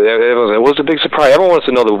 Everyone's like, what's the big surprise? Everyone wants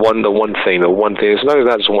to know the one thing. It's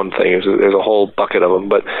not just one thing. There's a whole bucket of them.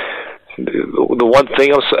 But the one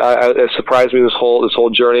thing that surprised me this whole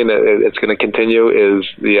journey, and it's going to continue, is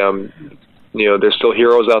there's still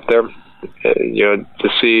heroes out there. To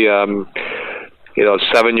see a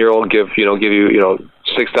 7-year-old give you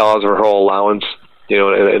 $6 of her whole allowance, in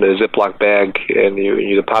a Ziploc bag, and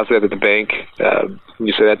you deposit it at the bank.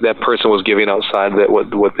 You say that person was giving outside that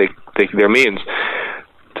what their means.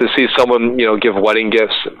 To see someone give wedding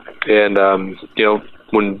gifts, and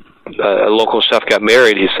when a local chef got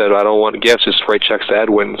married, he said, "I don't want gifts, just write checks to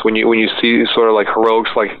Edwin's." When you see sort of like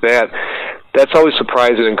heroics like that, that's always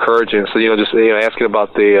surprising and encouraging. So just asking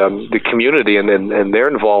about the community and their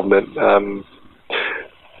involvement.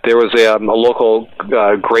 There was a local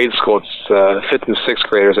grade school. It's 5th and 6th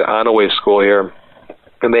graders at Onaway School here,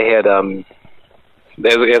 and they had as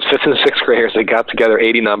 5th and 6th graders, they got together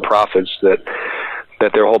 80 nonprofits that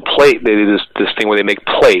their whole plate, they do this thing where they make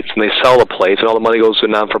plates and they sell the plates, and all the money goes to a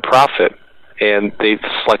non-for-profit. And they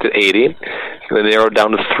selected 80, and then they narrowed down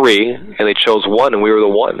to 3, and they chose 1, and we were the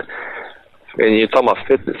 1. And you're talking about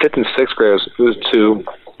 5th and 6th graders. It was to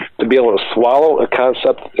be able to swallow a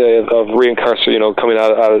concept of reincarceration, coming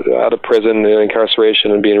out of prison and incarceration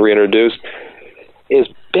and being reintroduced, is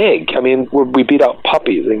big. I mean, we beat out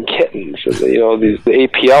puppies and kittens, the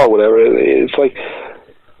APL or whatever. It's like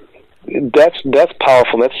that's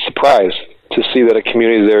powerful. And that's a surprise to see that a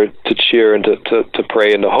community is there to cheer and to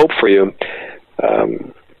pray and to hope for you.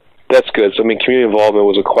 That's good. So community involvement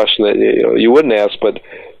was a question that you wouldn't ask, but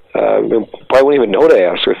probably wouldn't even know to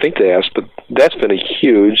ask or think to ask. But that's been a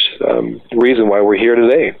huge reason why we're here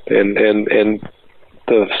today, and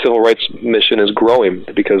the civil rights mission is growing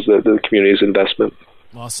because of the community's investment.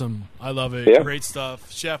 Awesome. I love it. Yeah. Great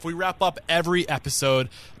stuff. Chef, we wrap up every episode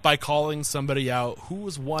by calling somebody out. Who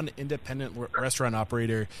was one independent restaurant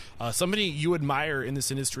operator, somebody you admire in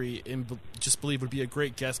this industry and just believe would be a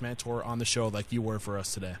great guest mentor on the show like you were for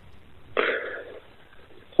us today?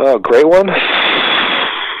 Oh, great one. I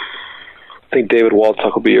think David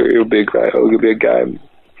Waltuck will be a guy.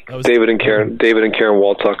 David and Karen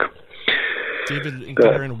Waltuck. David and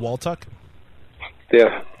Karen Waltuck?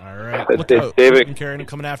 Yeah. All right. Look out. David and Karen are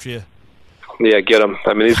coming after you. Yeah, get them.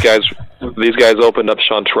 These guys opened up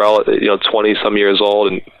Chanterelle at 20 some years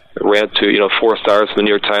old and ran to 4 stars from the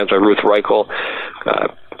New York Times by Ruth Reichel.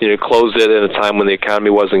 Closed it at a time when the economy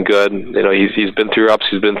wasn't good. He's been through ups,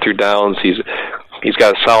 he's been through downs. He's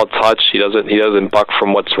got a solid touch. He doesn't buck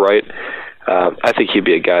from what's right. I think he'd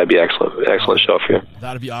be a guy. It'd be excellent show for you.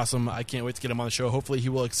 That'd be awesome. I can't wait to get him on the show. Hopefully he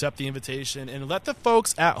will accept the invitation, and let the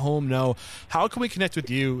folks at home know, how can we connect with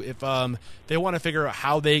you if they want to figure out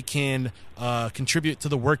how they can contribute to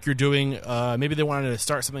the work you're doing. Maybe they wanted to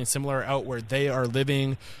start something similar out where they are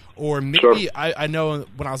living, or maybe sure. I know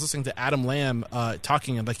when I was listening to Adam Lamb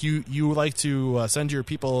talking, like you like to send your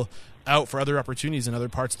people out for other opportunities in other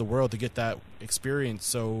parts of the world to get that experience.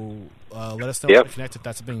 So let us know how to connect if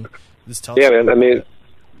that's something this tells you. Yeah, man.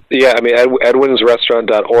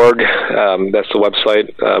 edwinsrestaurant.org. That's the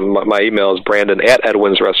website. My email is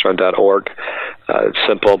brandon@edwinsrestaurant.org. It's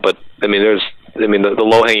simple, but the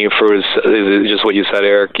low-hanging fruit is just what you said,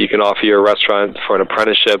 Eric. You can offer your restaurant for an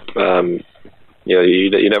apprenticeship.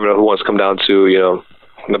 You never know who wants to come down to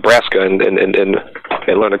Nebraska and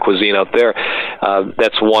learn a cuisine out there.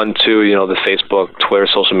 That's one. Two, the Facebook, Twitter,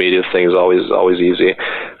 social media thing is always easy.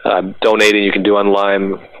 Donating you can do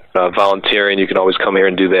online. Volunteering, you can always come here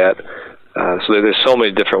and do that. So there's so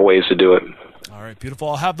many different ways to do it. All right, beautiful.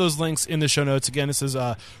 I'll have those links in the show notes. Again, this is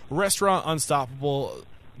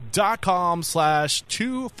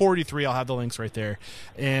restaurantunstoppable.com/243. I'll have the links right there.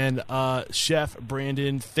 And Chef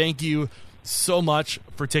Brandon, thank you so much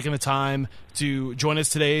for taking the time to join us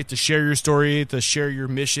today, to share your story, to share your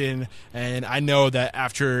mission. And I know that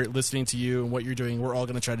after listening to you and what you're doing, we're all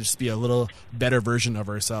going to try to just be a little better version of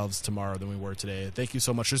ourselves tomorrow than we were today. Thank you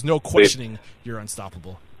so much. There's no questioning you're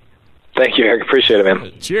unstoppable. Thank you, Eric. Appreciate it,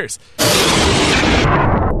 man. Cheers.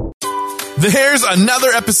 There's another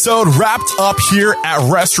episode wrapped up here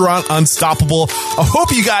at Restaurant Unstoppable. I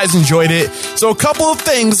hope you guys enjoyed it. So a couple of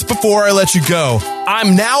things before I let you go.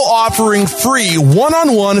 I'm now offering free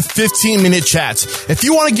one-on-one 15-minute chats. If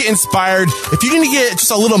you want to get inspired, if you need to get just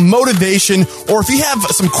a little motivation, or if you have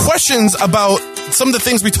some questions about some of the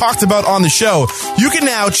things we talked about on the show, you can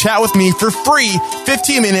now chat with me for free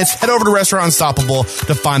 15 minutes. Head over to Restaurant Unstoppable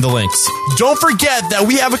to find the links. Don't forget that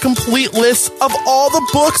we have a complete list of all the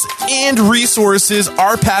books and resources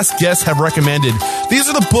our past guests have recommended. These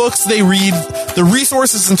are the books they read, the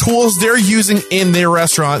resources and tools they're using in their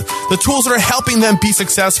restaurant, the tools that are helping them be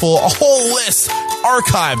successful. A whole list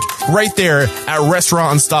archived right there at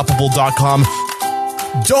restaurantunstoppable.com.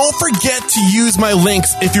 Don't forget to use my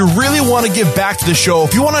links if you really want to give back to the show.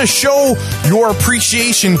 If you want to show your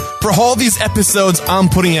appreciation for all these episodes I'm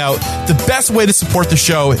putting out, the best way to support the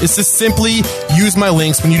show is to simply use my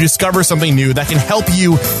links when you discover something new that can help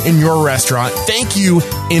you in your restaurant. Thank you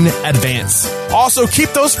in advance. Also, keep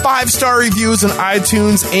those 5-star reviews on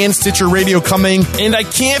iTunes and Stitcher Radio coming. And I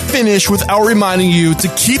can't finish without reminding you to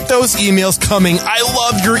keep those emails coming. I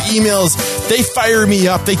love your emails. They fire me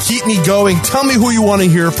up. They keep me going. Tell me who you want to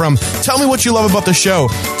hear from. Tell me what you love about the show.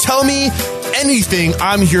 Tell me anything.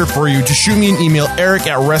 I'm here for you. Just shoot me an email,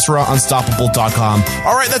 eric@restaurantunstoppable.com.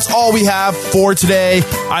 All right, that's all we have for today.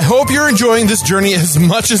 I hope you're enjoying this journey as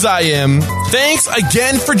much as I am. Thanks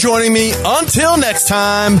again for joining me. Until next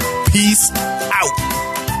time, peace out.